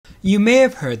You may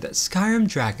have heard that Skyrim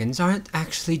dragons aren't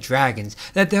actually dragons,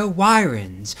 that they're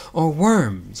Wyverns or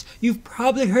worms. You've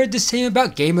probably heard the same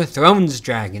about Game of Thrones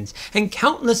dragons and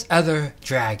countless other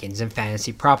dragons and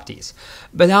fantasy properties.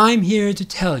 But I'm here to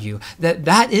tell you that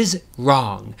that is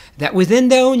wrong, that within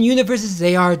their own universes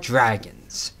they are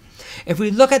dragons. If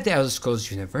we look at the Elder Scrolls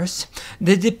universe,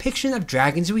 the depiction of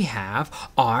dragons we have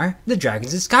are the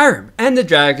dragons in Skyrim and the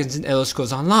dragons in Elder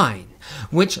Scrolls Online,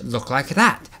 which look like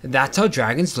that. That's how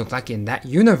dragons look like in that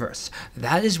universe.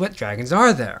 That is what dragons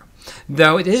are there.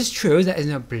 Though it is true that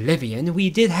in Oblivion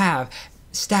we did have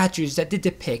statues that did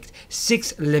depict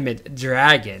 6-limbed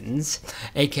dragons,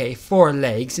 aka 4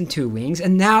 legs and 2 wings,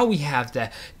 and now we have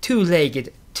the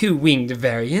 2-legged, 2-winged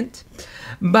variant.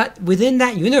 But within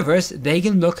that universe, they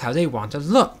can look how they want to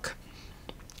look.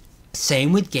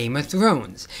 Same with Game of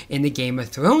Thrones. In the Game of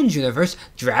Thrones universe,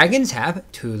 dragons have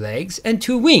 2 legs and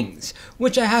 2 wings,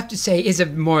 which I have to say is a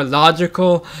more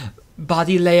logical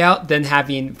body layout than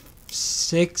having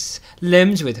 6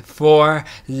 limbs with 4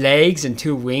 legs and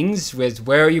 2 wings, with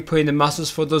where are you putting the muscles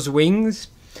for those wings?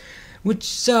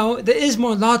 So that is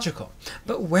more logical.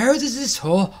 But where does this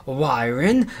whole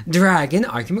Wyvern dragon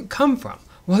argument come from?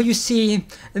 Well, you see,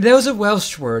 there was a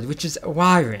Welsh word, which is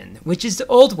Wyvern, which is the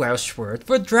old Welsh word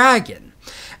for dragon.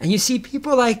 And you see,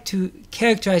 people like to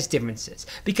characterize differences,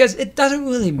 because it doesn't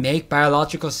really make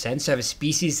biological sense to have a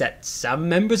species that some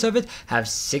members of it have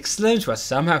 6 limbs, while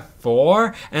some have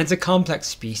 4, and it's a complex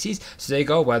species. So they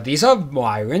go, well, these are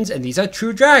Wyverns, and these are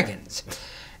true dragons.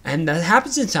 And that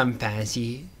happens in some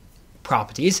fantasy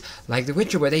properties, like The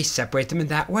Witcher, where they separate them in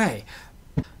that way.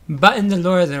 But in the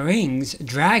Lord of the Rings,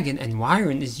 dragon and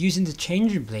wyvern is used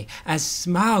interchangeably, as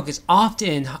Smaug is often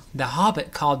in The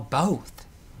Hobbit called both.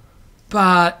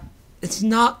 But it's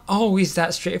not always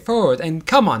that straightforward, and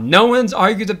come on, no one's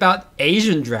argued about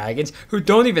Asian dragons who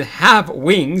don't even have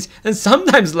wings and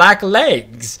sometimes lack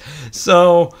legs.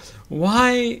 So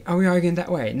why are we arguing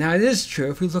that way? Now it is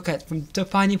true, if we look at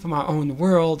defining from our own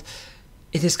world,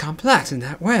 it is complex in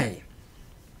that way.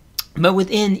 But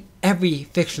within every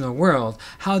fictional world,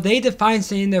 how they define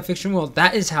something in their fictional world,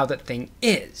 that is how that thing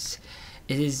is.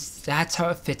 That's how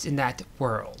it fits in that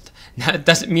world. Now, it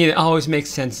doesn't mean it always makes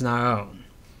sense in our own.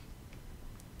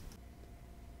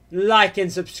 Like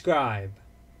and subscribe.